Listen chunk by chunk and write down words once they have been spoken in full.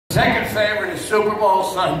Second favorite is Super Bowl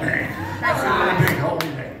Sunday. That's a really big holy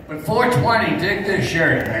day. But 420, dig this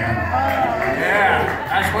shirt, man. Yeah,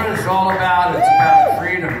 that's what it's all about. It's about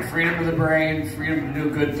freedom. Freedom of the brain, freedom to do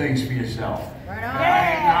good things for yourself. Right on.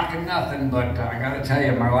 I ain't knocking nothing, but I gotta tell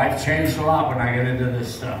you, my life changed a lot when I got into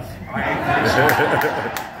this stuff.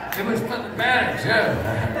 It was for the better, too.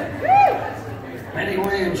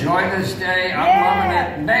 Anyway, enjoy this day. I'm loving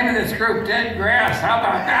it. The name of this group, Dead Grass. How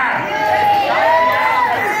about that?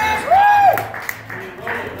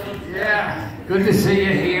 Yeah, good to see you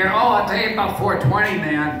here. Oh, I'll tell you about 420,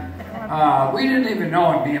 man. We didn't even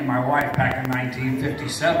know it, me and my wife, back in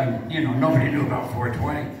 1957. You know, nobody knew about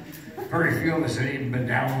 420. Very few of us had even been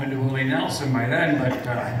down to Willie Nelson by then, but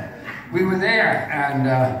we were there, and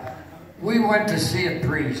we went to see a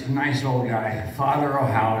priest, a nice old guy, Father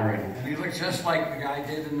O'Halloran. And he looked just like the guy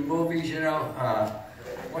did in the movies, you know.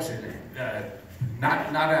 What's his name?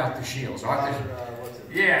 Not Out the Shields.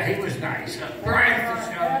 Yeah, he was nice. Brian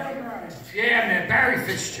Fitzgerald. Yeah, man, Barry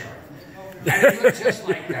Fitzgerald. And he looked just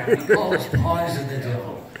like that. He called us paws of the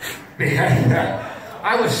devil.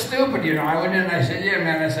 I was stupid, you know. I went in and I said, yeah,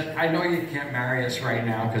 man. I said, I know you can't marry us right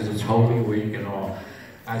now because it's Holy Week and all.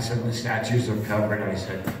 I said, the statues are covered. I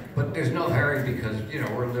said, but there's no hurry because, you know,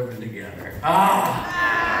 we're living together.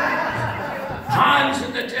 Hans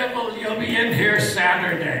and the devil, you'll be in here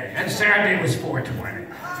Saturday. And Saturday was 420.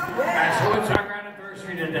 So it's our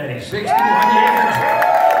anniversary today, 61 years.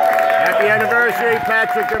 Happy anniversary,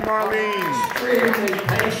 Patrick and Marlene. Extremely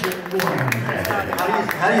patient woman.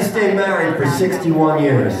 How do you stay married for 61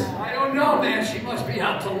 years? I don't know, man. She must be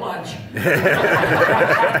out to lunch.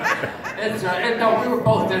 No, we were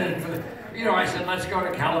both in it for the, you know, I said, let's go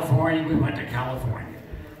to California. We went to California.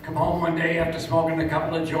 Come home one day after smoking a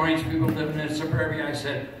couple of joints. People living in suburbia. I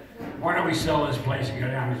said, why don't we sell this place and go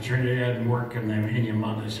down to Trinidad and work in your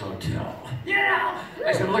mother's hotel? Yeah!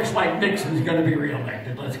 I said, looks like Nixon's going to be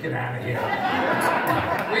reelected. Let's get out of here.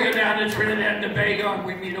 We go down to Trinidad and Tobago and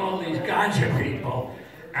we meet all these ganja people.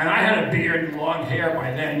 And I had a beard and long hair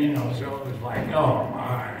by then, you know, so it was like, oh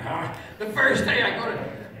my. The first day I go to,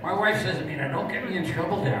 my wife says to me, now don't get me in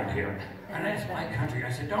trouble down here. And that's my country.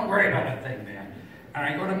 I said, don't worry about a thing, man. And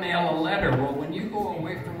I go to mail a letter. Well, when you go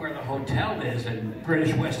away from where the hotel is in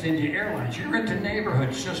British West India Airlines, you're into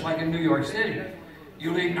neighborhoods just like in New York City.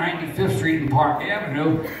 You leave 95th Street and Park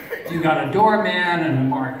Avenue, you got a doorman and a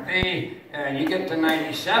Mark V, and you get to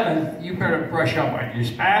 97th, you better brush up on your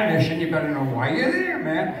Spanish and you better know why you're there,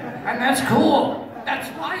 man. And that's cool. That's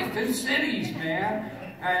life in cities, man.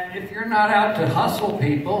 And if you're not out to hustle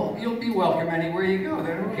people, you'll be welcome anywhere you go.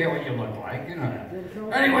 They don't care what you look like, you know that.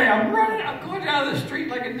 Anyway, I'm going down the street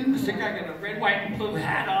like a lunatic. I got a red, white, and blue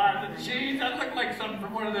hat on and jeans. I look like something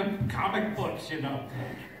from one of them comic books, you know.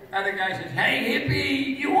 And the guy says, hey,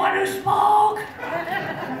 hippie, you want to smoke?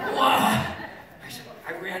 I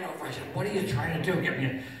ran over. I said, what are you trying to do? Get me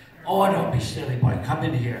in. Oh, don't be silly, boy. Come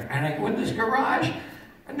in here. And I go in this garage,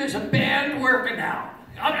 and there's a band working out.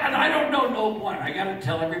 And I don't know no one. I got to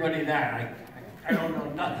tell everybody that. I don't know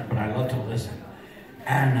nothing, but I love to listen.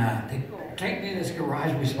 And they take me in this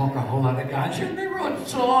garage. We smoke a whole lot of ganja, and they wrote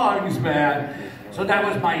songs, man. So that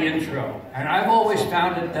was my intro. And I've always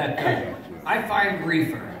found it that I find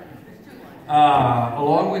reefer,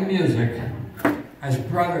 along with music, as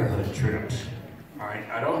brotherhood trips. All right,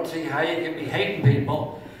 I don't see how you can be hating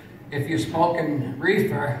people if you're smoking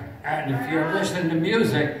reefer, and if you're listening to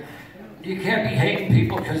music. You can't be hating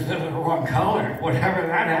people because they're the wrong color, whatever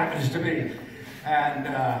that happens to be. And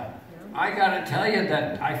I gotta tell you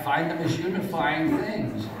that I find them as unifying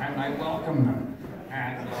things, and I welcome them.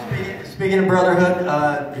 And speaking of brotherhood,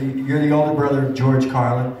 you're the older brother of George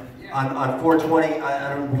Carlin. Yeah. On 420,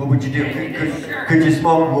 I don't know, what would you do? Could you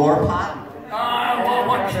smoke more pot? Well,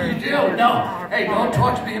 what can you do? No. Hey, don't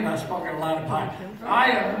talk to me about smoking a lot of pot.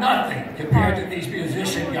 I am nothing compared to these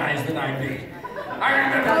musician guys that I meet. I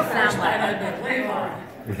remember the first night I met Levi.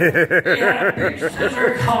 He had a big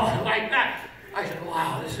scissor call like that. I said,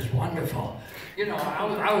 wow, this is wonderful. You know,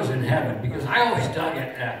 I was in heaven because I always dug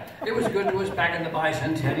it. It was good to us back in the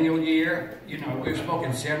bicentennial year. You know, we were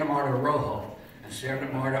smoking Santa Marta Rojo and Santa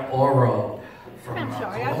Marta Oro from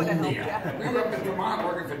Colombia. We were up in Vermont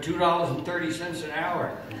working for $2.30 an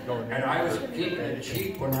hour. And I was keeping it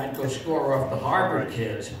cheap when I'd go score off the Harvard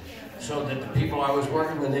kids. So that the people I was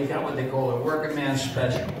working with, they got what they call a working man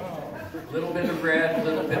special. A little bit of red, a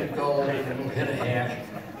little bit of gold, a little hit of hash.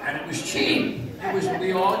 And it was cheap. It was,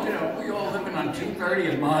 we all living on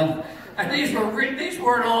 $2.30 a month. And these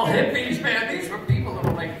weren't all hippies, man. These were people that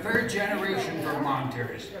were like third generation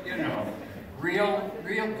Vermonters, you know. Real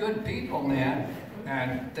good people, man.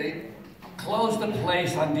 And they closed the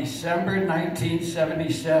place on December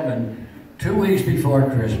 1977, 2 weeks before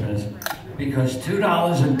Christmas, because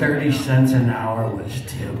 $2.30 an hour was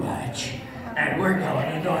too much. And we're going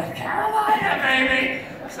to North Carolina, baby!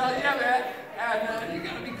 So, yeah, man, and you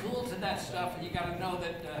gotta be cool to that stuff, and you gotta know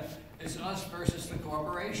that it's us versus the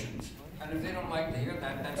corporations. And if they don't like to hear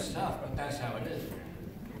that, that's tough, but that's how it is.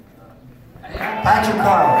 Patrick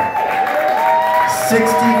Carlin,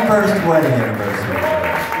 61st wedding anniversary.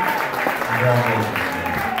 Congratulations.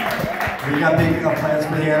 You got big plans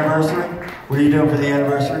for the anniversary? What are you doing for the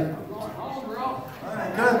anniversary? Going home, bro. All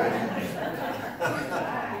right, good.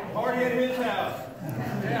 Party at his house.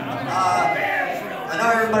 I know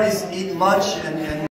everybody's eating lunch and